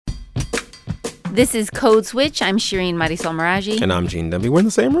This is Code Switch. I'm Shireen Marisol Meraji. And I'm Gene Demby. We're in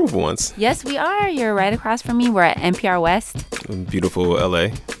the same room for once. Yes, we are. You're right across from me. We're at NPR West. Beautiful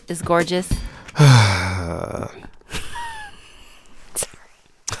L.A. It's gorgeous.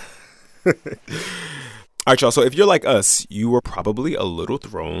 All right, y'all. So if you're like us, you were probably a little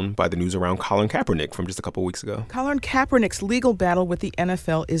thrown by the news around Colin Kaepernick from just a couple weeks ago. Colin Kaepernick's legal battle with the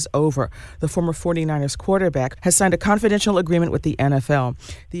NFL is over. The former 49ers quarterback has signed a confidential agreement with the NFL.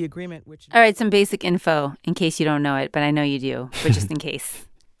 The agreement which... All right, some basic info in case you don't know it, but I know you do, but just in case.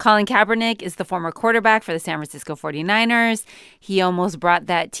 Colin Kaepernick is the former quarterback for the San Francisco 49ers. He almost brought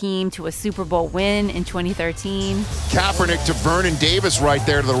that team to a Super Bowl win in 2013. Kaepernick to Vernon Davis right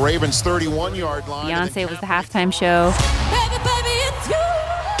there to the Ravens' 31-yard line. Beyonce was the halftime show. Baby, baby, it's you.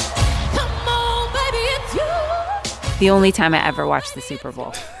 Come on, baby, it's you. The only time I ever watched the Super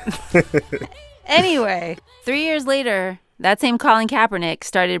Bowl. Anyway, 3 years later, that same Colin Kaepernick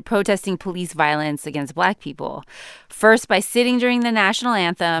started protesting police violence against Black people. First, by sitting during the national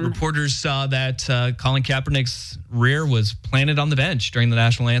anthem. Reporters saw that Colin Kaepernick's rear was planted on the bench during the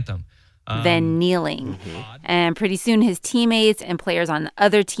national anthem. Then kneeling. And pretty soon, his teammates and players on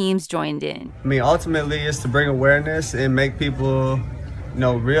other teams joined in. I mean, ultimately, it's to bring awareness and make people,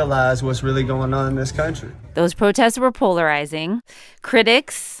 realize what's really going on in this country. Those protests were polarizing.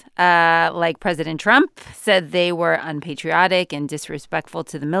 Critics, like President Trump, said they were unpatriotic and disrespectful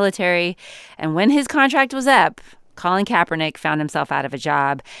to the military. And when his contract was up, Colin Kaepernick found himself out of a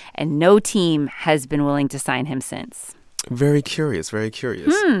job, and no team has been willing to sign him since. Very curious, very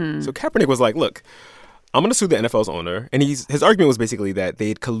curious. So Kaepernick was like, look, I'm going to sue the NFL's owner. And his argument was basically that they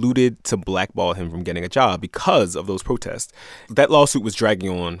had colluded to blackball him from getting a job because of those protests. That lawsuit was dragging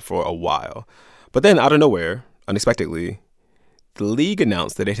on for a while. But then out of nowhere, unexpectedly, the league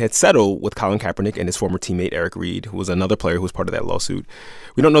announced that it had settled with Colin Kaepernick and his former teammate, Eric Reid, who was another player who was part of that lawsuit.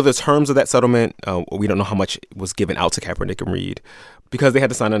 We don't know the terms of that settlement. We don't know how much was given out to Kaepernick and Reid because they had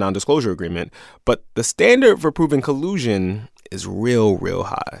to sign a non-disclosure agreement. But the standard for proving collusion is real, real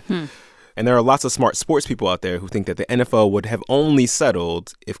high. And there are lots of smart sports people out there who think that the NFL would have only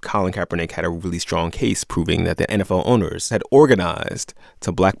settled if Colin Kaepernick had a really strong case proving that the NFL owners had organized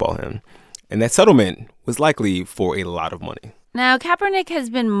to blackball him. And that settlement was likely for a lot of money. Now, Kaepernick has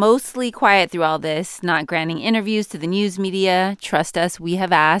been mostly quiet through all this, not granting interviews to the news media. Trust us, we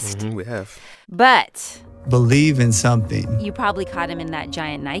have asked. We have. But believe in something. You probably caught him in that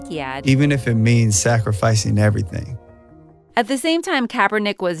giant Nike ad. Even if it means sacrificing everything. At the same time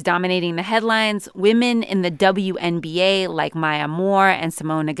Kaepernick was dominating the headlines, women in the WNBA like Maya Moore and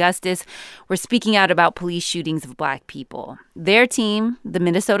Simone Augustus were speaking out about police shootings of Black people. Their team, the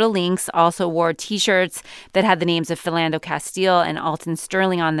Minnesota Lynx, also wore T-shirts that had the names of Philando Castile and Alton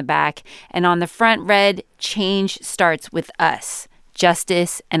Sterling on the back, and on the front read, "Change starts with us.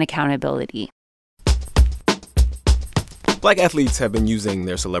 Justice and accountability." Black athletes have been using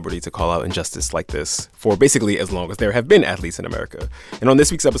their celebrity to call out injustice like this for basically as long as there have been athletes in America. And on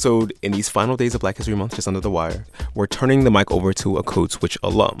this week's episode, in these final days of Black History Month, just under the wire, we're turning the mic over to a Code Switch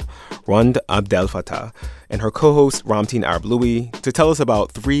alum, Rund Abdelfatah, and her co-host Ramtin Arablouei to tell us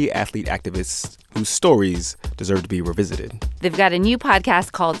about three athlete activists whose stories deserve to be revisited. They've got a new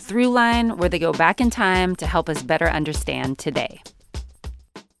podcast called Throughline, where they go back in time to help us better understand today.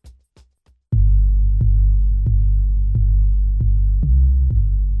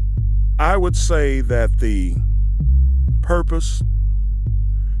 I would say that the purpose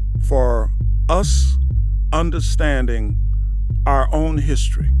for us understanding our own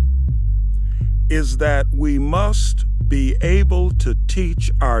history is that we must be able to teach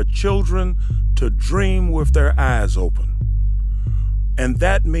our children to dream with their eyes open. And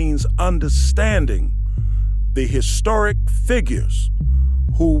that means understanding the historic figures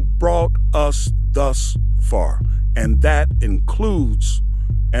who brought us thus far. And that includes,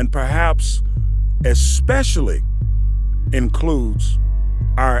 and perhaps especially includes,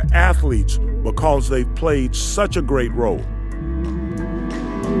 our athletes because they've played such a great role.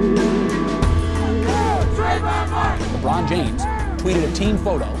 LeBron James tweeted a team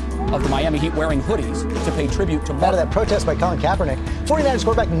photo of the Miami Heat wearing hoodies to pay tribute to Out of that protest by Colin Kaepernick, 49ers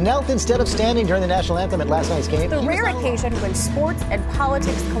quarterback knelt instead of standing during the national anthem at last night's game. The rare occasion when sports and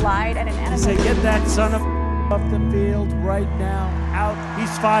politics collide at an NFL. Say, get that son of off the field right now. Out.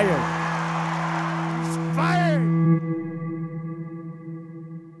 He's fired. He's fired.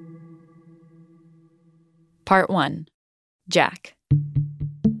 Part 1. Jack.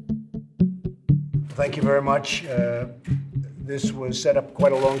 Thank you very much. This was set up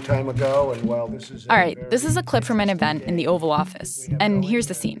quite a long time ago, and while this is... All right, this is a clip from an event in the Oval Office, and here's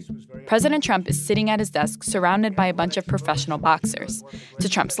the scene. President Trump is sitting at his desk surrounded by a bunch of professional boxers. To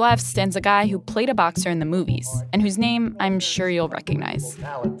Trump's left stands a guy who played a boxer in the movies and whose name I'm sure you'll recognize.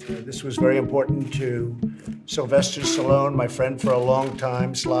 This was very important to Sylvester Stallone, my friend for a long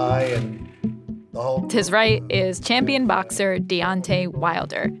time, Sly, and the whole... To his right is champion boxer Deontay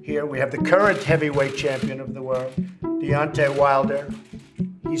Wilder. Here we have the current heavyweight champion of the world, Deontay Wilder.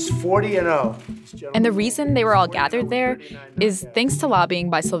 He's 40-0. And the reason they were all gathered there is thanks to lobbying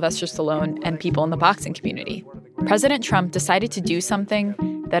by Sylvester Stallone and people in the boxing community. President Trump decided to do something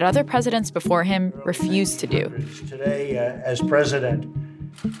that other presidents before him refused to do. Today, as president,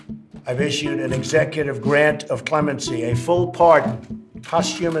 I've issued an executive grant of clemency, a full pardon,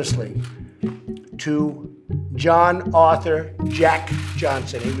 posthumously, to John Arthur Jack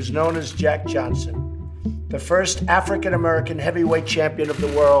Johnson. He was known as Jack Johnson, the first African-American heavyweight champion of the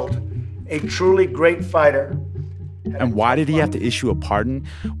world, a truly great fighter. And why did he have to issue a pardon?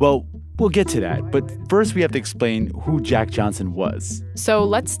 Well, we'll get to that, but first we have to explain who Jack Johnson was. So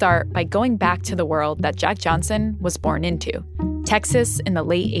let's start by going back to the world that Jack Johnson was born into, Texas in the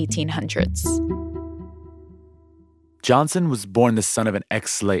late 1800s. Johnson was born the son of an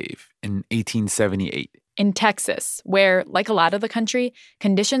ex-slave in 1878. In Texas, where, like a lot of the country,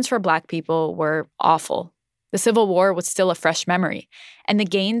 conditions for Black people were awful. The Civil War was still a fresh memory, and the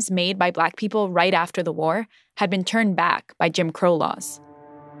gains made by Black people right after the war had been turned back by Jim Crow laws.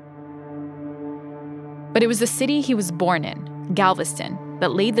 But it was the city he was born in, Galveston,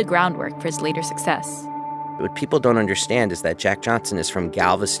 that laid the groundwork for his later success. What people don't understand is that Jack Johnson is from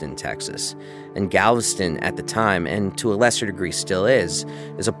Galveston, Texas. And Galveston at the time, and to a lesser degree still is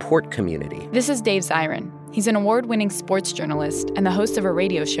a port community. This is Dave Zirin. He's an award-winning sports journalist and the host of a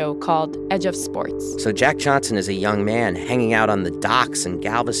radio show called Edge of Sports. So Jack Johnson is a young man hanging out on the docks in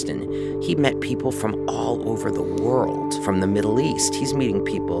Galveston. He met people from all over the world, from the Middle East. He's meeting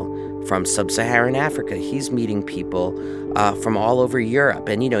people from sub-Saharan Africa. He's meeting people from all over Europe.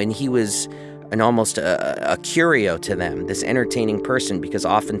 And he was almost a curio to them, this entertaining person, because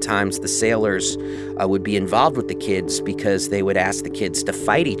oftentimes the sailors would be involved with the kids because they would ask the kids to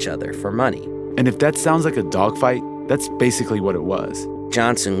fight each other for money. And if that sounds like a dogfight, that's basically what it was.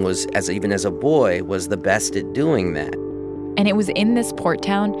 Johnson was, even as a boy, was the best at doing that. And it was in this port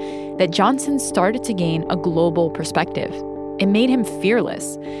town that Johnson started to gain a global perspective. It made him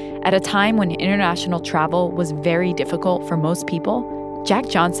fearless. At a time when international travel was very difficult for most people, Jack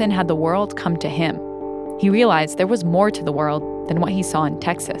Johnson had the world come to him. He realized there was more to the world than what he saw in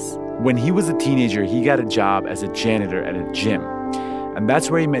Texas. When he was a teenager, he got a job as a janitor at a gym. And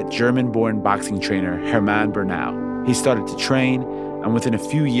that's where he met German-born boxing trainer Hermann Bernau. He started to train, and within a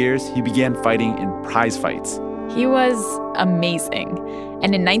few years, he began fighting in prize fights. He was amazing.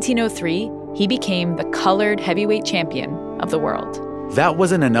 And in 1903, he became the colored heavyweight champion of the world. That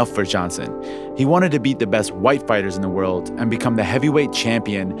wasn't enough for Johnson. He wanted to beat the best white fighters in the world and become the heavyweight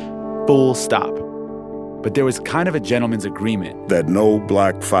champion, full stop. But there was kind of a gentleman's agreement that no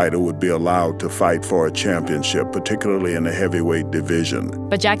black fighter would be allowed to fight for a championship, particularly in the heavyweight division.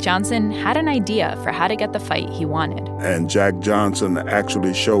 But Jack Johnson had an idea for how to get the fight he wanted. And Jack Johnson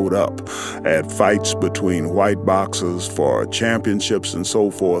actually showed up at fights between white boxers for championships and so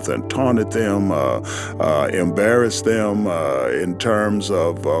forth and taunted them, embarrassed them in terms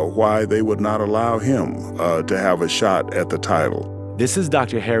of why they would not allow him to have a shot at the title. This is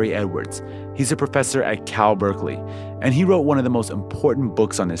Dr. Harry Edwards. He's a professor at Cal Berkeley, and he wrote one of the most important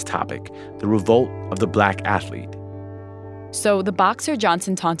books on this topic, The Revolt of the Black Athlete. So the boxer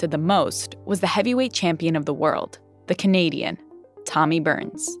Johnson taunted the most was the heavyweight champion of the world, the Canadian, Tommy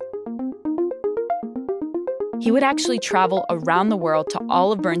Burns. He would actually travel around the world to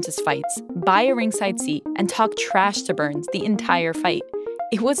all of Burns' fights, buy a ringside seat, and talk trash to Burns the entire fight.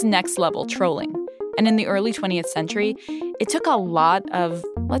 It was next-level trolling. And in the early 20th century, it took a lot of,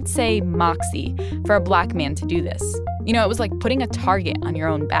 let's say, moxie for a black man to do this. It was like putting a target on your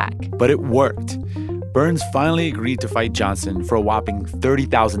own back. But it worked. Burns finally agreed to fight Johnson for a whopping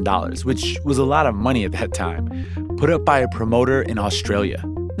 $30,000, which was a lot of money at that time, put up by a promoter in Australia.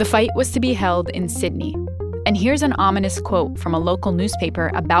 The fight was to be held in Sydney. And here's an ominous quote from a local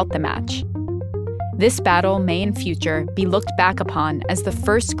newspaper about the match. This battle may in future be looked back upon as the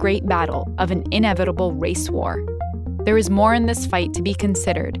first great battle of an inevitable race war. There is more in this fight to be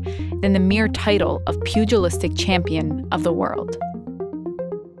considered than the mere title of pugilistic champion of the world.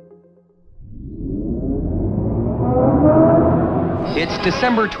 It's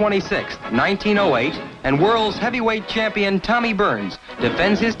December 26th, 1908, and world's heavyweight champion Tommy Burns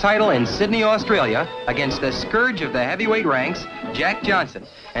defends his title in Sydney, Australia, against the scourge of the heavyweight ranks, Jack Johnson.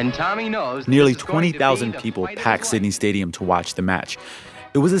 And Tommy knows nearly 20,000 people packed Sydney Stadium to watch the match.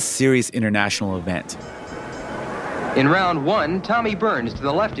 It was a serious international event. In round one, Tommy Burns, to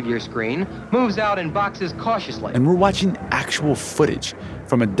the left of your screen, moves out and boxes cautiously. And we're watching actual footage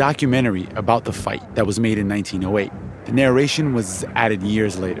from a documentary about the fight that was made in 1908. The narration was added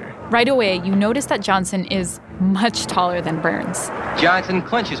years later. Right away, you notice that Johnson is much taller than Burns. Johnson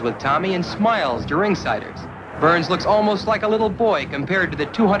clinches with Tommy and smiles to ringsiders. Burns looks almost like a little boy compared to the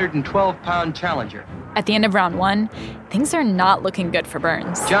 212-pound challenger. At the end of round one, things are not looking good for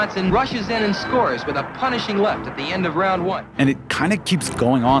Burns. Johnson rushes in and scores with a punishing left at the end of round one. And it kind of keeps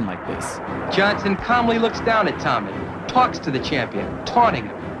going on like this. Johnson calmly looks down at Tommy, talks to the champion, taunting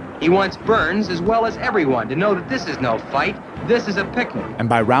him. He wants Burns, as well as everyone, to know that this is no fight, this is a picnic. And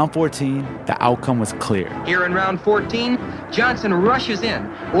by round 14, the outcome was clear. Here in round 14, Johnson rushes in,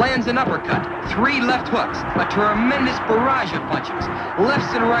 lands an uppercut, 3 left hooks, a tremendous barrage of punches,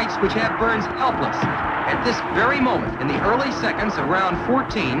 lefts and rights which have Burns helpless. At this very moment, in the early seconds of round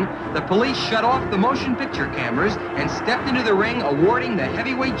 14, the police shut off the motion picture cameras and stepped into the ring, awarding the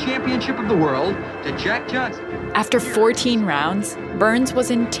heavyweight championship of the world to Jack Johnson. After 14 rounds, Burns was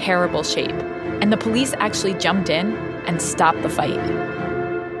in terrible shape, and the police actually jumped in and stopped the fight.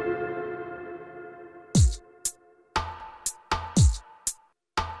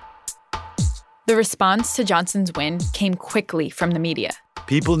 The response to Johnson's win came quickly from the media.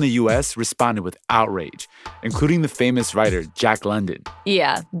 People in the U.S. responded with outrage, including the famous writer Jack London.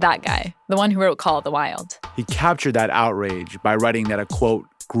 Yeah, that guy, the one who wrote Call of the Wild. He captured that outrage by writing that a, quote,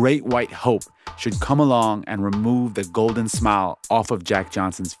 great white hope should come along and remove the golden smile off of Jack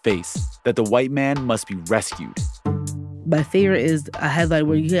Johnson's face, that the white man must be rescued. My favorite is a headline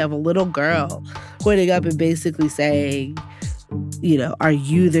where you have a little girl pointing up and basically saying, you know, are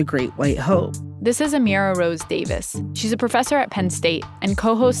you the great white hope? This is Amira Rose Davis. She's a professor at Penn State and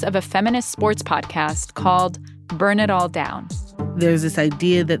co-host of a feminist sports podcast called Burn It All Down. There's this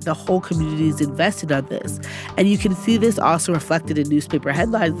idea that the whole community is invested on this. And you can see this also reflected in newspaper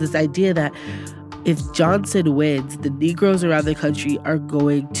headlines, this idea that if Johnson wins, the Negroes around the country are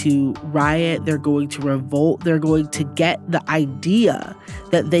going to riot, they're going to revolt, they're going to get the idea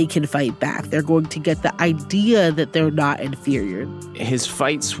that they can fight back. They're going to get the idea that they're not inferior. His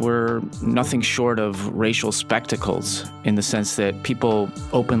fights were nothing short of racial spectacles in the sense that people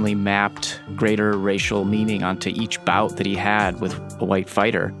openly mapped greater racial meaning onto each bout that he had with a white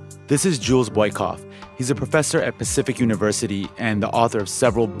fighter. This is Jules Boykoff. He's a professor at Pacific University and the author of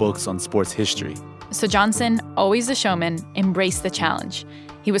several books on sports history. So Johnson, always a showman, embraced the challenge.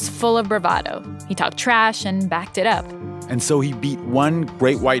 He was full of bravado. He talked trash and backed it up. And so he beat one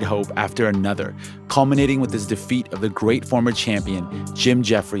great white hope after another, culminating with his defeat of the great former champion, Jim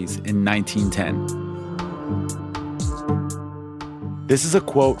Jeffries, in 1910. This is a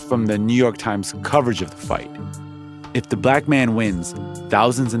quote from the New York Times coverage of the fight. If the black man wins,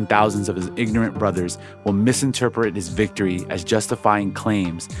 thousands and thousands of his ignorant brothers will misinterpret his victory as justifying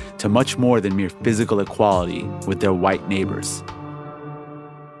claims to much more than mere physical equality with their white neighbors.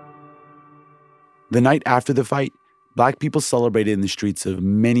 The night after the fight, black people celebrated in the streets of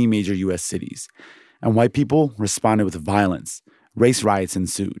many major U.S. cities, and white people responded with violence. Race riots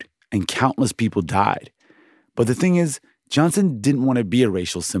ensued, and countless people died. But the thing is, Johnson didn't want to be a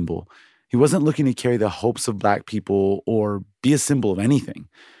racial symbol. He wasn't looking to carry the hopes of black people or be a symbol of anything.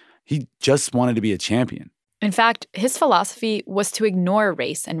 He just wanted to be a champion. In fact, his philosophy was to ignore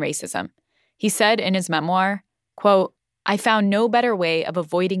race and racism. He said in his memoir, quote, I found no better way of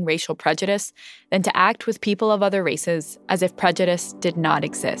avoiding racial prejudice than to act with people of other races as if prejudice did not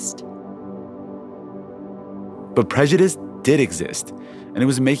exist. But prejudice did exist, and it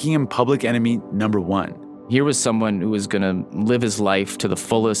was making him public enemy number one. Here was someone who was going to live his life to the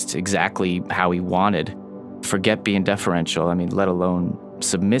fullest exactly how he wanted. Forget being deferential, let alone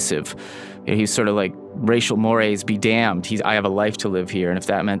submissive. He's sort of like racial mores be damned. I have a life to live here, and if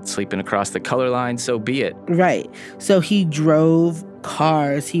that meant sleeping across the color line, so be it. Right. So he drove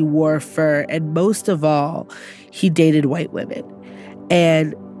cars, he wore fur, and most of all, he dated white women.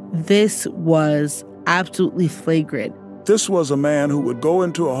 And this was absolutely flagrant. This was a man who would go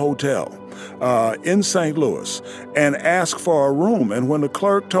into a hotel in St. Louis and ask for a room. And when the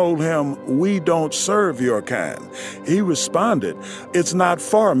clerk told him, we don't serve your kind, he responded, it's not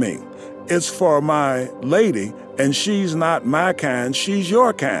for me. It's for my lady, and she's not my kind, she's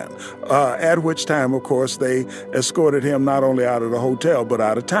your kind. At which time, of course, they escorted him not only out of the hotel, but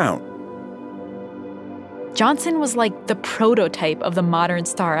out of town. Johnson was like the prototype of the modern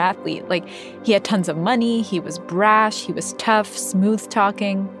star athlete. Like, he had tons of money, he was brash, he was tough,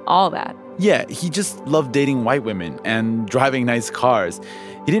 smooth-talking, all that. Yeah, he just loved dating white women and driving nice cars.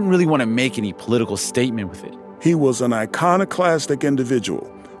 He didn't really want to make any political statement with it. He was an iconoclastic individual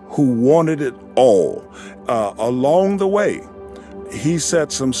who wanted it all. Along the way, he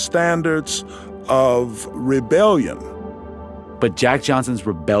set some standards of rebellion. But Jack Johnson's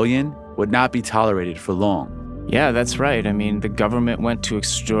rebellion would not be tolerated for long. Yeah, that's right. I mean, the government went to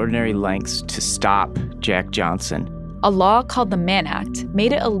extraordinary lengths to stop Jack Johnson. A law called the Mann Act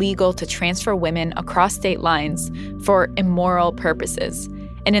made it illegal to transfer women across state lines for immoral purposes.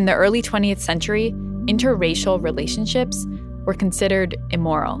 And in the early 20th century, interracial relationships were considered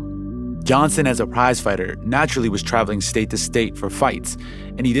immoral. Johnson, as a prize fighter, naturally was traveling state to state for fights,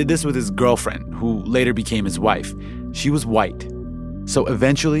 and he did this with his girlfriend, who later became his wife. She was white. So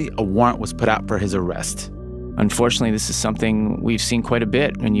eventually, a warrant was put out for his arrest. Unfortunately, this is something we've seen quite a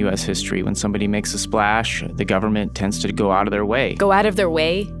bit in U.S. history. When somebody makes a splash, the government tends to go out of their way. Go out of their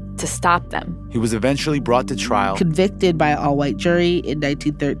way to stop them. He was eventually brought to trial. Convicted by an all-white jury in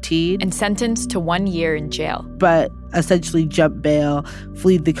 1913. And sentenced to 1 year in jail. But essentially jumped bail,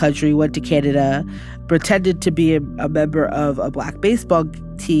 fled the country, went to Canada, pretended to be a member of a black baseball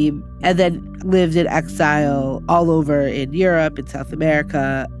team, and then lived in exile all over in Europe and South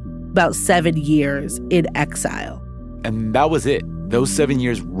America. About 7 years in exile. And that was it. Those 7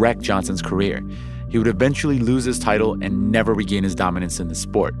 years wrecked Johnson's career. He would eventually lose his title and never regain his dominance in the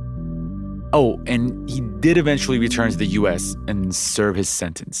sport. Oh, and he did eventually return to the U.S. and serve his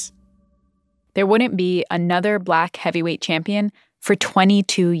sentence. There wouldn't be another black heavyweight champion for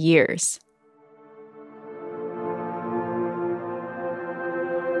 22 years.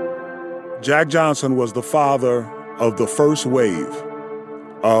 Jack Johnson was the father of the first wave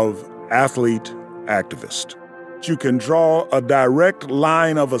of athlete activists. You can draw a direct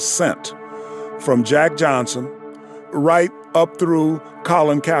line of ascent from Jack Johnson right up through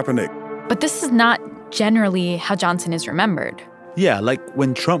Colin Kaepernick. But this is not generally how Johnson is remembered. Yeah, like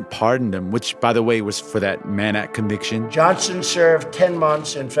when Trump pardoned him, which, by the way, was for that Mann Act conviction. Johnson served 10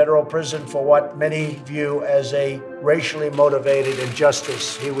 months in federal prison for what many view as a racially motivated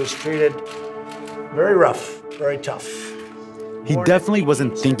injustice. He was treated very rough, very tough. He definitely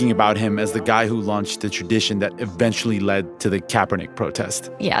wasn't thinking about him as the guy who launched the tradition that eventually led to the Kaepernick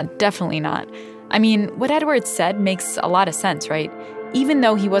protest. Yeah, definitely not. I mean, what Edwards said makes a lot of sense, right? Even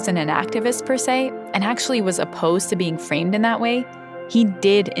though he wasn't an activist per se, and actually was opposed to being framed in that way, he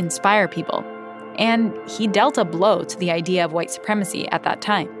did inspire people. And he dealt a blow to the idea of white supremacy at that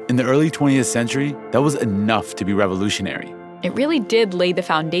time. In the early 20th century, that was enough to be revolutionary. It really did lay the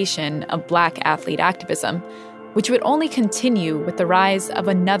foundation of black athlete activism, which would only continue with the rise of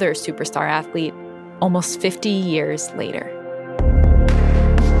another superstar athlete almost 50 years later.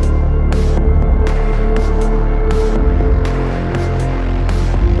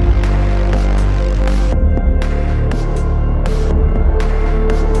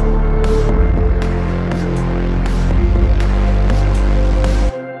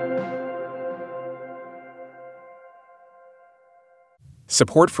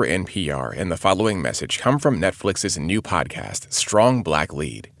 Support for NPR and the following message come from Netflix's new podcast, Strong Black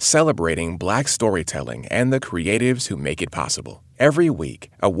Lead, celebrating Black storytelling and the creatives who make it possible. Every week,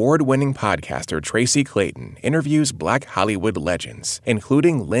 award-winning podcaster Tracy Clayton interviews Black Hollywood legends,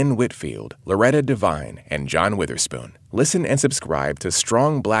 including Lynn Whitfield, Loretta Devine, and John Witherspoon. Listen and subscribe to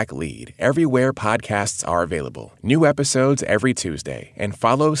Strong Black Lead everywhere podcasts are available. New episodes every Tuesday, and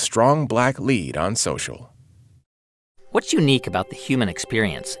follow Strong Black Lead on social. What's unique about the human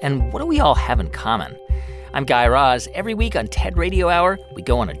experience, and what do we all have in common? I'm Guy Raz. Every week on TED Radio Hour, we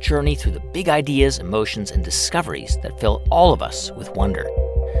go on a journey through the big ideas, emotions, and discoveries that fill all of us with wonder.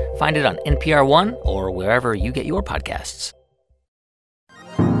 Find it on NPR One or wherever you get your podcasts.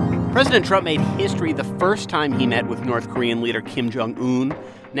 President Trump made history the first time he met with North Korean leader Kim Jong-un.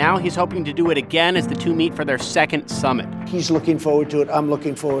 Now he's hoping to do it again as the two meet for their second summit. He's looking forward to it. I'm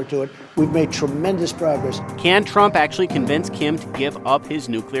looking forward to it. We've made tremendous progress. Can Trump actually convince Kim to give up his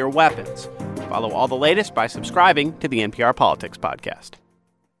nuclear weapons? Follow all the latest by subscribing to the NPR Politics Podcast.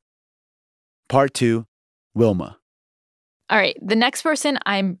 Part 2, Wilma. All right, the next person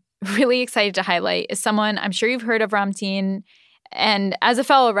I'm really excited to highlight is someone I'm sure you've heard of, Ramtin. And as a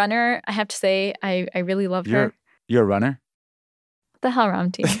fellow runner, I have to say I really love her. You're a runner? What the hell,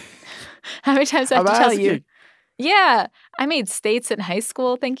 Ramtin? How many times do I have to tell you? Yeah, I made states in high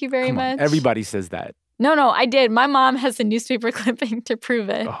school. Thank you very much. Everybody says that. No, I did. My mom has a newspaper clipping to prove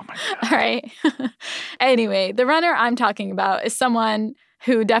it. Oh, my God. All right. Anyway, the runner I'm talking about is someone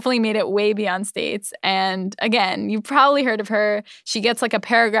who definitely made it way beyond states. And again, you've probably heard of her. She gets like a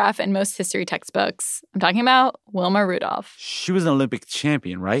paragraph in most history textbooks. I'm talking about Wilma Rudolph. She was an Olympic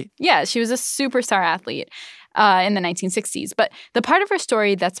champion, right? Yeah, she was a superstar athlete. in the 1960s. But the part of her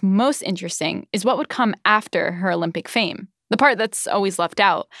story that's most interesting is what would come after her Olympic fame, the part that's always left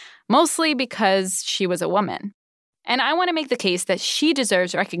out, mostly because she was a woman. And I want to make the case that she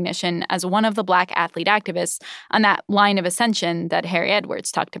deserves recognition as one of the Black athlete activists on that line of ascension that Harry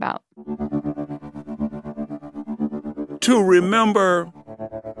Edwards talked about. To remember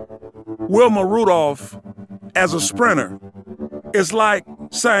Wilma Rudolph as a sprinter is like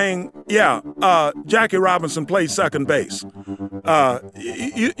saying, Jackie Robinson played second base.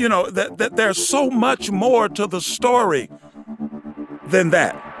 You know, that there's so much more to the story than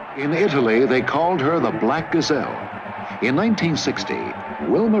that. In Italy, they called her the Black Gazelle. In 1960,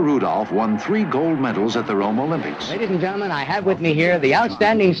 Wilma Rudolph won 3 gold medals at the Rome Olympics. Ladies and gentlemen, I have with me here the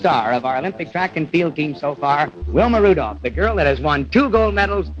outstanding star of our Olympic track and field team so far, Wilma Rudolph, the girl that has won 2 gold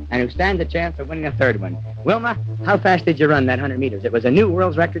medals and who stands a chance of winning a 3rd one. Wilma, how fast did you run that 100 meters? It was a new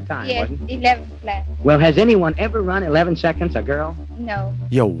world's record time, wasn't it? 11 flat. Well, has anyone ever run 11 seconds, a girl? No.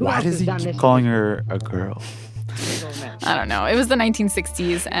 Yo, why does he keep calling her a girl? I don't know. It was the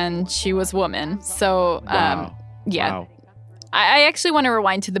 1960s, and she was a woman. So, yeah. Wow. I actually want to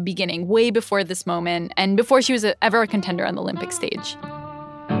rewind to the beginning, way before this moment, and before she was ever a contender on the Olympic stage.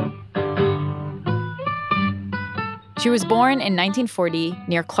 She was born in 1940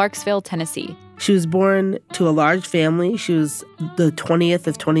 near Clarksville, Tennessee. She was born to a large family. She was the 20th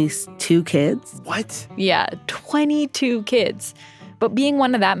of 22 kids. What? Yeah, 22 kids. But being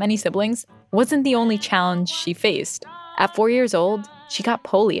one of that many siblings wasn't the only challenge she faced. At 4 years old, she got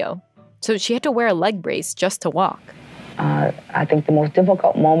polio, so she had to wear a leg brace just to walk. I think the most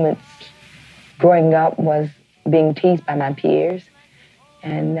difficult moment growing up was being teased by my peers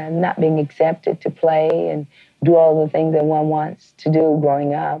and not being accepted to play and do all the things that one wants to do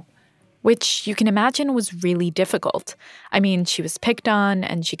growing up. Which you can imagine was really difficult. I mean, she was picked on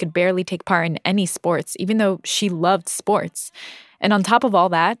and she could barely take part in any sports, even though she loved sports. And on top of all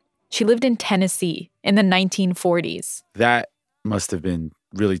that, she lived in Tennessee in the 1940s. That must have been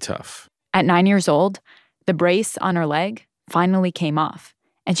really tough. At 9 years old, the brace on her leg finally came off,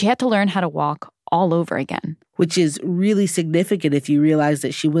 and she had to learn how to walk all over again. Which is really significant if you realize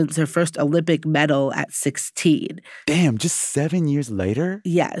that she wins her first Olympic medal at 16. Damn, just 7 years later?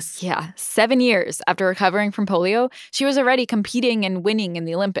 Yes. Yeah, 7 years after recovering from polio, she was already competing and winning in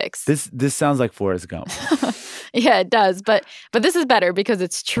the Olympics. This sounds like Forrest Gump. Yeah, it does, but this is better because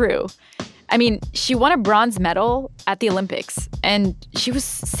it's true. I mean, she won a bronze medal at the Olympics, and she was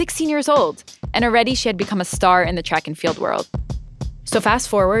 16 years old, and already she had become a star in the track and field world. So fast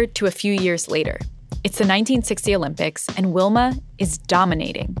forward to a few years later. It's the 1960 Olympics, and Wilma is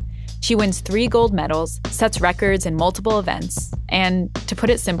dominating. She wins 3 gold medals, sets records in multiple events, and to put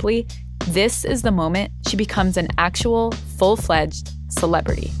it simply, this is the moment she becomes an actual, full-fledged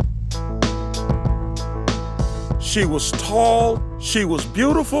celebrity. She was tall, she was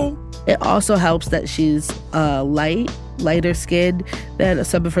beautiful. It also helps that she's lighter skinned than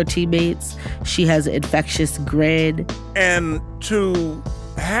some of her teammates. She has an infectious grin. And to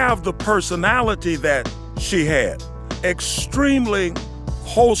have the personality that she had, extremely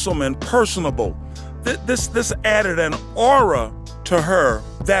wholesome and personable, this added an aura to her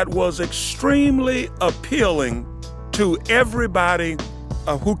that was extremely appealing to everybody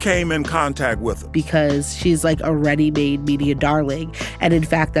who came in contact with her. Because she's like a ready-made media darling. And in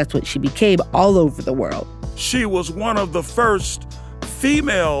fact, that's what she became all over the world. She was one of the first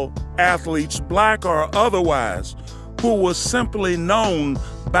female athletes, black or otherwise, who was simply known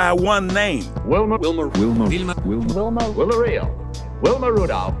by one name. Wilma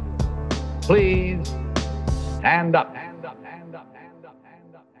Rudolph, please stand up.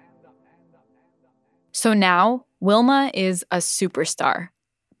 So now, Wilma is a superstar.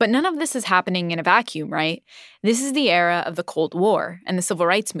 But none of this is happening in a vacuum, right? This is the era of the Cold War and the Civil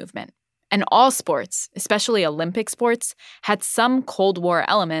Rights Movement. And all sports, especially Olympic sports, had some Cold War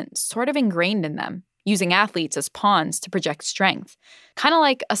element sort of ingrained in them, using athletes as pawns to project strength, kind of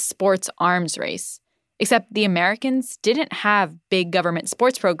like a sports arms race. Except the Americans didn't have big government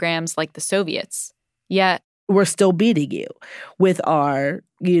sports programs like the Soviets. Yet, we're still beating you with our,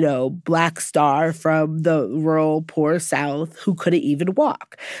 black star from the rural, poor South who couldn't even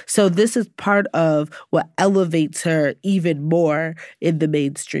walk. So this is part of what elevates her even more in the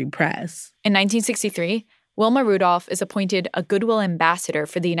mainstream press. In 1963, Wilma Rudolph is appointed a Goodwill Ambassador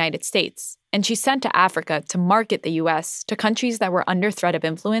for the United States, and she's sent to Africa to market the U.S. to countries that were under threat of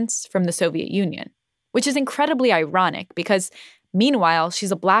influence from the Soviet Union, which is incredibly ironic because meanwhile,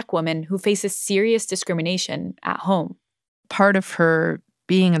 she's a Black woman who faces serious discrimination at home. Part of her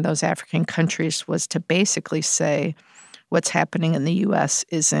being in those African countries was to basically say what's happening in the U.S.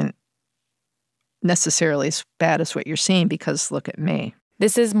 isn't necessarily as bad as what you're seeing because look at me.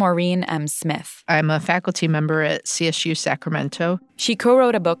 This is Maureen M. Smith. I'm a faculty member at CSU Sacramento. She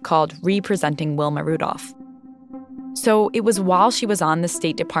co-wrote a book called Representing Wilma Rudolph. So it was while she was on the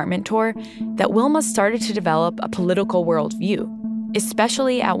State Department tour that Wilma started to develop a political worldview,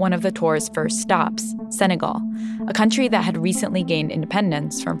 especially at one of the tour's first stops, Senegal, a country that had recently gained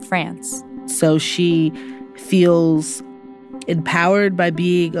independence from France. So she feels empowered by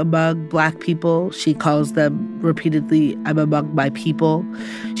being among Black people. She calls them repeatedly, "I'm among my people."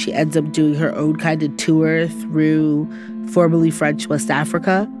 She ends up doing her own kind of tour through formerly French West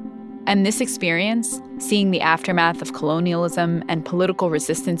Africa. And this experience, seeing the aftermath of colonialism and political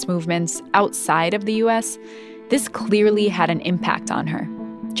resistance movements outside of the U.S., this clearly had an impact on her.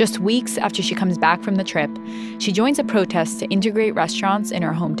 Just weeks after she comes back from the trip, she joins a protest to integrate restaurants in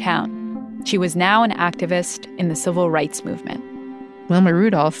her hometown. She was now an activist in the civil rights movement. Wilma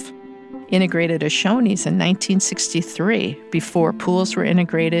Rudolph integrated a Shoney's in 1963, before pools were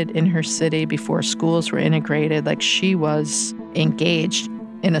integrated in her city, before schools were integrated. Like, she was engaged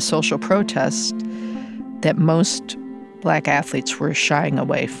in a social protest that most Black athletes were shying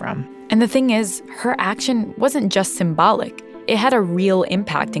away from. And the thing is, her action wasn't just symbolic. It had a real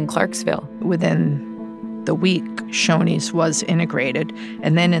impact in Clarksville. Within the week, Shoney's was integrated.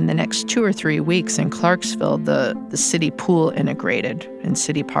 And then in the next 2 or 3 weeks in Clarksville, the city pool integrated in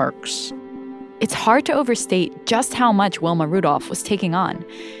city parks. It's hard to overstate just how much Wilma Rudolph was taking on.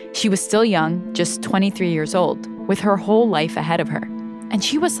 She was still young, just 23 years old, with her whole life ahead of her. And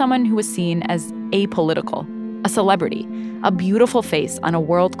she was someone who was seen as apolitical, a celebrity, a beautiful face on a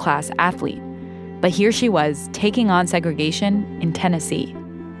world-class athlete. But here she was, taking on segregation in Tennessee.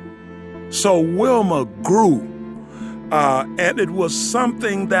 So Wilma grew, and it was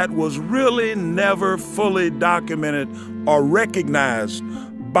something that was really never fully documented or recognized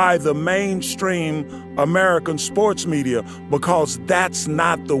by the mainstream American sports media, because that's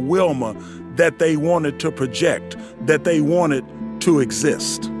not the Wilma that they wanted to project, that they wanted to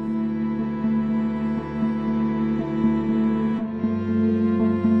exist.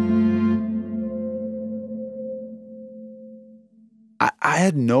 I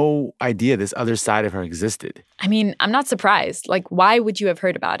had no idea this other side of her existed. I mean, I'm not surprised. Like, why would you have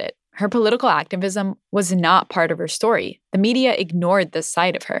heard about it? Her political activism was not part of her story. The media ignored this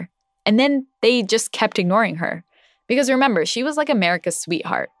side of her. And then they just kept ignoring her. Because remember, she was like America's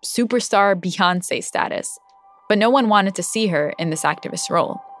sweetheart, superstar Beyoncé status. But no one wanted to see her in this activist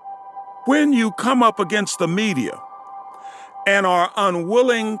role. When you come up against the media and are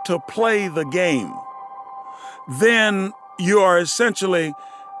unwilling to play the game, then you are essentially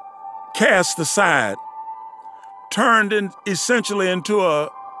cast aside, turned essentially into a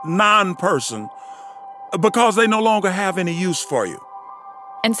non-person, because they no longer have any use for you.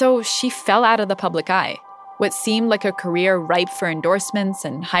 And so she fell out of the public eye. What seemed like a career ripe for endorsements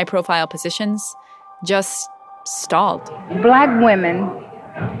and high-profile positions just stalled. Black women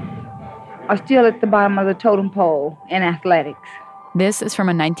are still at the bottom of the totem pole in athletics. This is from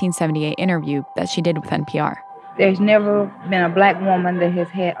a 1978 interview that she did with NPR. There's never been a Black woman that has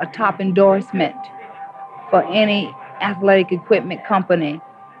had a top endorsement for any athletic equipment company.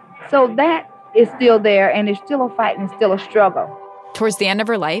 So that is still there, and it's still a fight and it's still a struggle. Towards the end of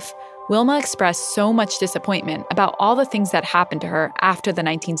her life, Wilma expressed so much disappointment about all the things that happened to her after the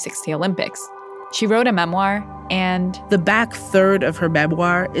 1960 Olympics. She wrote a memoir, and the back third of her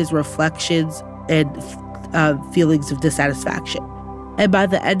memoir is reflections and feelings of dissatisfaction. And by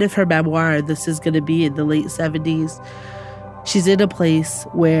the end of her memoir, this is going to be in the late 70s, she's in a place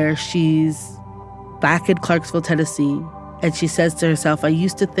where she's back in Clarksville, Tennessee, and she says to herself, I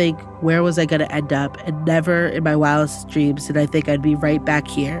used to think, where was I going to end up? And never in my wildest dreams did I think I'd be right back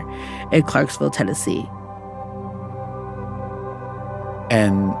here in Clarksville, Tennessee.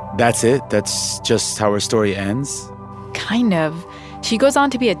 And that's it? That's just how her story ends? Kind of. She goes on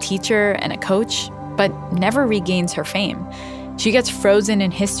to be a teacher and a coach, but never regains her fame. She gets frozen in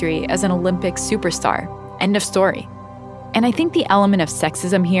history as an Olympic superstar. End of story. And I think the element of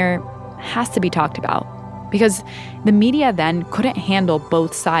sexism here has to be talked about, because the media then couldn't handle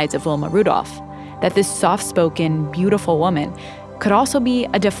both sides of Wilma Rudolph, that this soft-spoken, beautiful woman could also be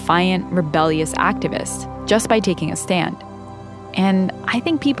a defiant, rebellious activist just by taking a stand. And I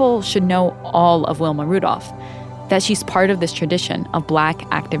think people should know all of Wilma Rudolph, that she's part of this tradition of Black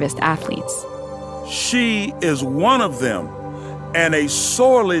activist athletes. She is one of them, and a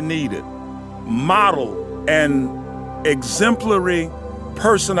sorely needed model and exemplary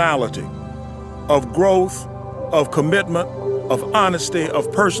personality of growth, of commitment, of honesty,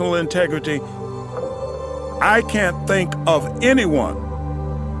 of personal integrity. I can't think of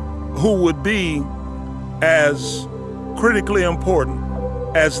anyone who would be as critically important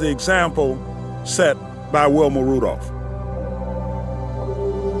as the example set by Wilma Rudolph.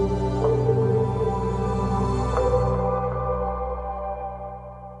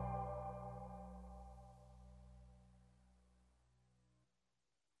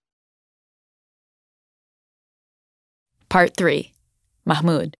 Part 3.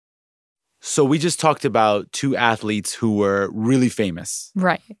 Mahmoud. So we just talked about two athletes who were really famous.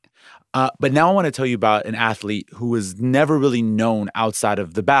 Right. But now I want to tell you about an athlete who was never really known outside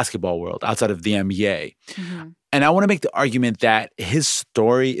of the basketball world, outside of the NBA. Mm-hmm. And I want to make the argument that his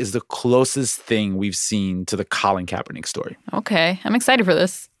story is the closest thing we've seen to the Colin Kaepernick story. Okay. I'm excited for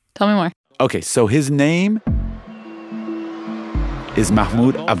this. Tell me more. Okay, so his name is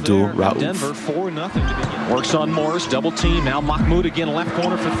Mahmoud Abdul-Rauf. Denver 4-0. Works on Morris, double team. Now Mahmoud again, left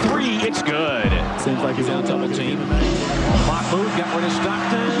corner for three. It's good. Seems like he's on double team. Mahmoud got rid of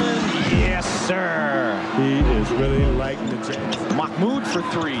Stockton. Yes, sir. He is really lighting the chance. Mahmoud for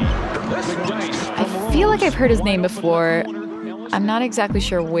three. I feel like I've heard his name before. I'm not exactly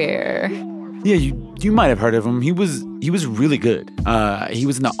sure where. Yeah, you might have heard of him. He was really good. He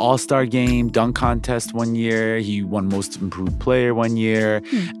was in the All-Star Game dunk contest one year. He won Most Improved Player one year.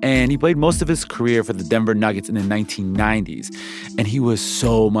 And he played most of his career for the Denver Nuggets in the 1990s. And he was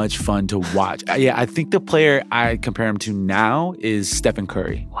so much fun to watch. Yeah, I think the player I compare him to now is Stephen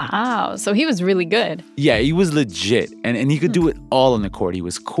Curry. Wow, so he was really good. Yeah, he was legit. And he could do it all on the court. He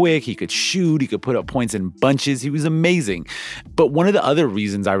was quick, he could shoot, he could put up points in bunches. He was amazing. But one of the other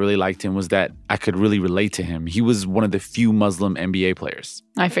reasons I really liked him was that I could really relate to him. He was one of the few Muslim NBA players.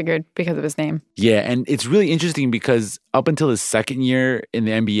 I figured because of his name. Yeah, and it's really interesting because up until his second year in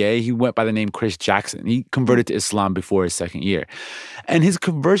the NBA, he went by the name Chris Jackson. He converted to Islam before his second year. And his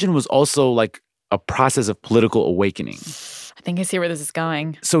conversion was also like a process of political awakening. I think I see where this is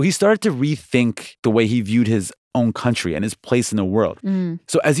going. So he started to rethink the way he viewed his own country and his place in the world.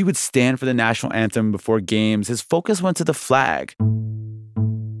 So as he would stand for the national anthem before games, his focus went to the flag.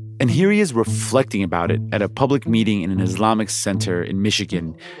 And here he is reflecting about it at a public meeting in an Islamic center in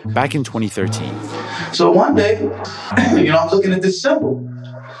Michigan back in 2013. So one day, I'm looking at this symbol,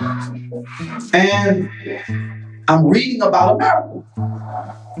 and I'm reading about America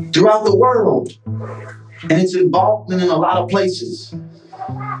throughout the world, and its involvement in a lot of places.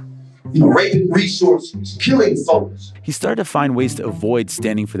 Raping resources, killing folks. He started to find ways to avoid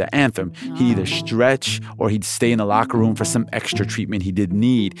standing for the anthem. He'd either stretch or he'd stay in the locker room for some extra treatment he did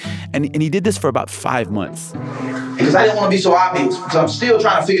need. And he did this for about 5 months. Because I didn't want to be so obvious, because I'm still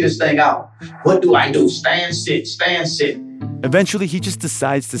trying to figure this thing out. What do I do? Stand, sit, stand, sit. Eventually, he just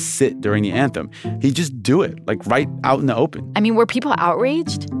decides to sit during the anthem. He'd just do it, like right out in the open. I mean, were people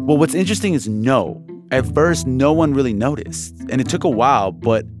outraged? Well, what's interesting is no. At first, no one really noticed, and it took a while,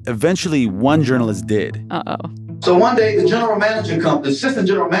 but eventually one journalist did. Uh-oh. So one day, the assistant general manager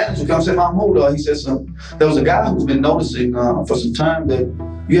comes and said, Mahmoud, he says, there was a guy who's been noticing for some time that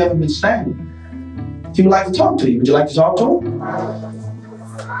you haven't been standing. He would like to talk to you. Would you like to talk to him?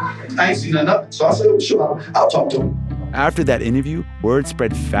 I ain't seen nothing, so I said, oh, sure, I'll talk to him. After that interview, word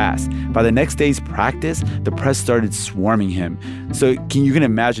spread fast. By the next day's practice, the press started swarming him. So you can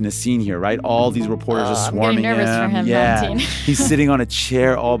imagine a scene here, right? All these reporters are swarming him. I'm getting nervous for him, yeah. He's sitting on a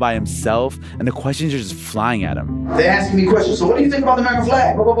chair all by himself, and the questions are just flying at him. They're asking me questions. So what do you think about the American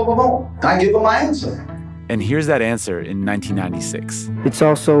flag? I give them my answer. And here's that answer in 1996. It's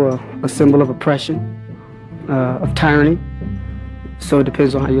also a symbol of oppression, of tyranny. So it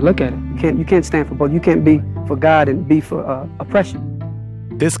depends on how you look at it. You can't stand for both. You can't be for God and be for oppression.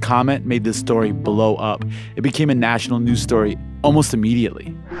 This comment made this story blow up. It became a national news story almost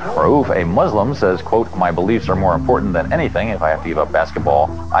immediately. Rauf, a Muslim, says, quote, "My beliefs are more important than anything. If I have to give up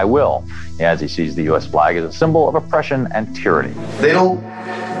basketball, I will." As he sees the U.S. flag as a symbol of oppression and tyranny. They don't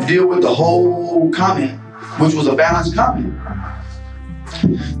deal with the whole comment, which was a balanced comment.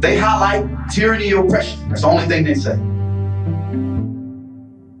 They highlight tyranny and oppression. That's the only thing they say.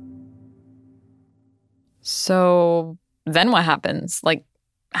 So then what happens? Like,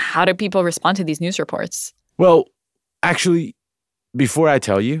 how do people respond to these news reports? Well, actually, before I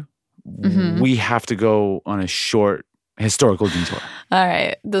tell you, we have to go on a short historical detour. All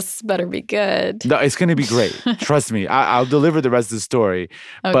right. This better be good. No, it's going to be great. Trust me. I'll deliver the rest of the story.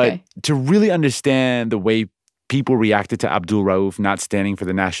 Okay. But to really understand the way people reacted to Abdul-Rauf not standing for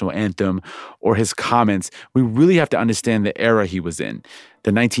the national anthem or his comments, we really have to understand the era he was in,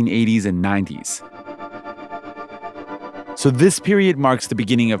 the 1980s and 90s. So this period marks the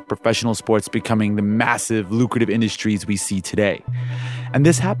beginning of professional sports becoming the massive, lucrative industries we see today. And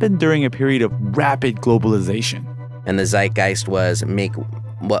this happened during a period of rapid globalization. And the zeitgeist was make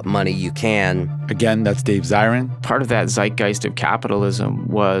what money you can. Again, that's Dave Zirin. Part of that zeitgeist of capitalism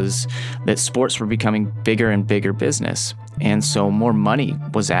was that sports were becoming bigger and bigger business. And so more money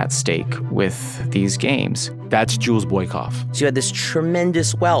was at stake with these games. That's Jules Boykoff. So you had this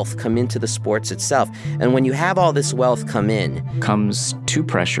tremendous wealth come into the sports itself. And when you have all this wealth come in, comes two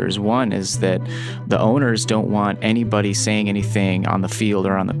pressures. One is that the owners don't want anybody saying anything on the field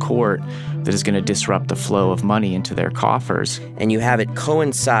or on the court that is going to disrupt the flow of money into their coffers. And you have it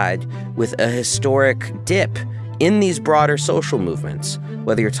coincide with a historic dip in these broader social movements,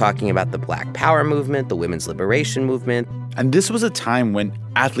 whether you're talking about the Black Power movement, the women's liberation movement. And this was a time when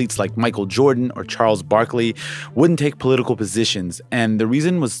athletes like Michael Jordan or Charles Barkley wouldn't take political positions, and the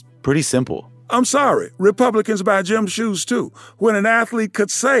reason was pretty simple. I'm sorry, Republicans buy gym shoes too. When an athlete could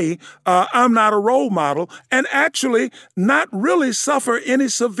say, I'm not a role model, and actually not really suffer any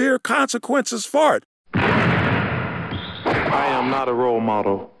severe consequences for it. I am not a role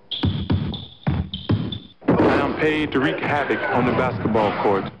model. I am paid to wreak havoc on the basketball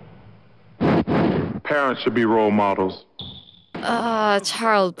court. Parents should be role models.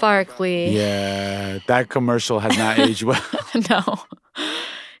 Charles Barkley. Yeah, that commercial has not aged well. No.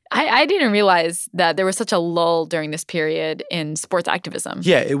 I didn't realize that there was such a lull during this period in sports activism.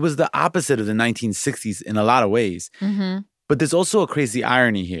 Yeah, it was the opposite of the 1960s in a lot of ways. Mm-hmm. But there's also a crazy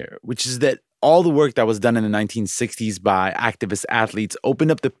irony here, which is that all the work that was done in the 1960s by activist athletes opened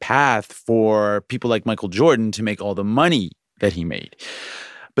up the path for people like Michael Jordan to make all the money that he made.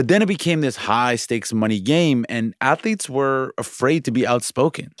 But then it became this high-stakes money game, and athletes were afraid to be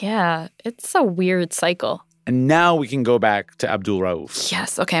outspoken. Yeah, it's a weird cycle. And now we can go back to Abdul Rauf.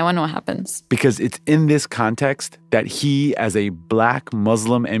 Yes, okay, I want to know what happens. Because it's in this context that he, as a Black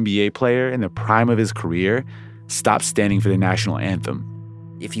Muslim NBA player in the prime of his career, stopped standing for the national anthem.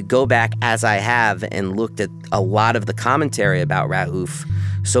 If you go back, as I have, and looked at a lot of the commentary about Rauf,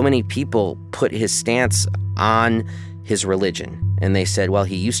 so many people put his stance on his religion. And they said, well,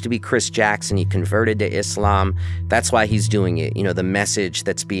 he used to be Chris Jackson. He converted to Islam. That's why he's doing it. You know, the message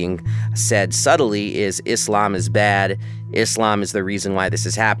that's being said subtly is Islam is bad. Islam is the reason why this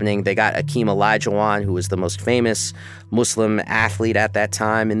is happening. They got Akeem Olajuwon, who was the most famous Muslim athlete at that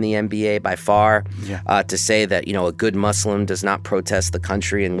time in the NBA by far, to say that, you know, a good Muslim does not protest the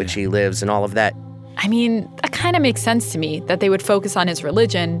country in which he lives and all of that. I mean, that kind of makes sense to me that they would focus on his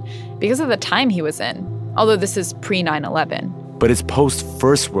religion because of the time he was in, although this is pre-9/11. But it's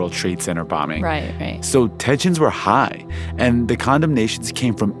post-First World Trade Center bombing. Right. So tensions were high, and the condemnations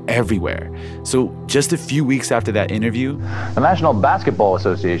came from everywhere. So just a few weeks after that interview, the National Basketball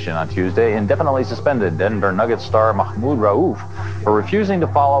Association on Tuesday indefinitely suspended Denver Nuggets star Mahmoud Rauf for refusing to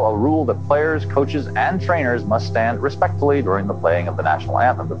follow a rule that players, coaches, and trainers must stand respectfully during the playing of the national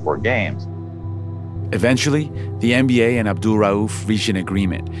anthem before games. Eventually, the NBA and Abdul Rauf reached an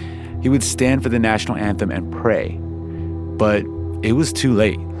agreement. He would stand for the national anthem and pray. But it was too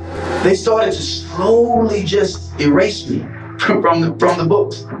late. They started to slowly just erase me from the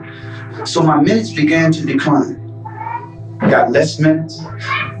books. So my minutes began to decline. I got less minutes.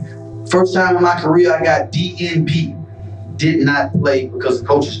 First time in my career, I got DNP. Did not play because of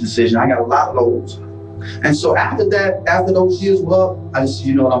coach's decision. I got a lot of those. And so after that, after those years were up, I just,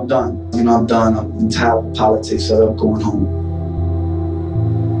 I'm done. I'm done. I'm tired of politics, so I'm going home.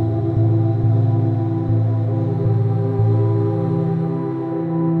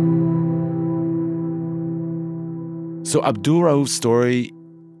 So Abdul Rauf's story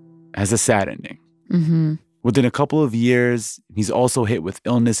has a sad ending. Mm-hmm. Within a couple of years, he's also hit with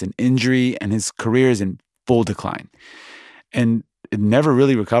illness and injury, and his career is in full decline. And it never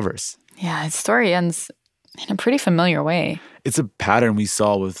really recovers. Yeah, his story ends in a pretty familiar way. It's a pattern we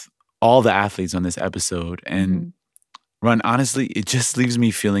saw with all the athletes on this episode. And, Ron, honestly, it just leaves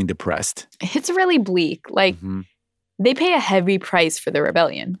me feeling depressed. It's really bleak. Like, they pay a heavy price for the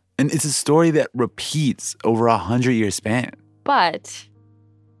rebellion. And it's a story that repeats over a 100-year span. But,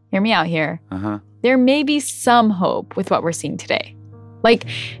 hear me out here. There may be some hope with what we're seeing today. Like,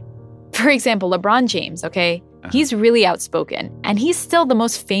 for example, LeBron James, okay? He's really outspoken, and he's still the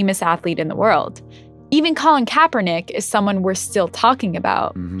most famous athlete in the world. Even Colin Kaepernick is someone we're still talking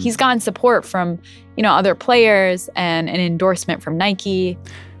about. He's gotten support from, other players and an endorsement from Nike.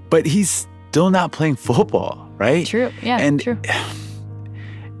 But he's still not playing football, right? True, yeah, true.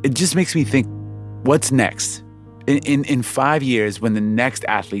 It just makes me think, what's next? In 5 years, when the next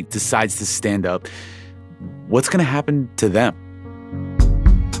athlete decides to stand up, what's going to happen to them?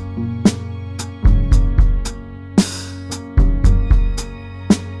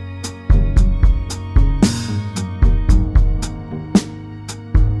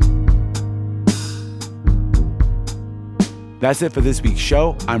 That's it for this week's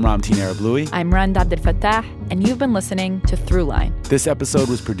show. I'm Ramteen Arablouei. I'm Rund Abdelfatah, and you've been listening to Throughline. This episode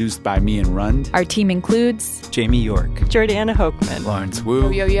was produced by me and Rund. Our team includes Jamie York, Jordana Hochman, Lawrence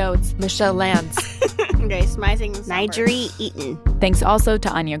Wu, Yo, it's Michelle Lance, Grace Meising, Nigeri Eaton. Thanks also to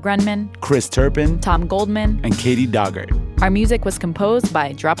Anya Grunman, Chris Turpin, Tom Goldman, and Katie Doggart. Our music was composed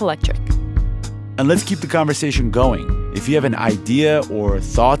by Drop Electric. And let's keep the conversation going. If you have an idea or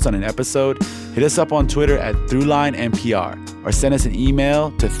thoughts on an episode, hit us up on Twitter at ThroughlineNPR or send us an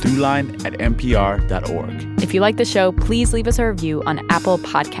email to throughline@npr.org. If you like the show, please leave us a review on Apple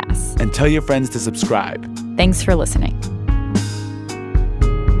Podcasts. And tell your friends to subscribe. Thanks for listening.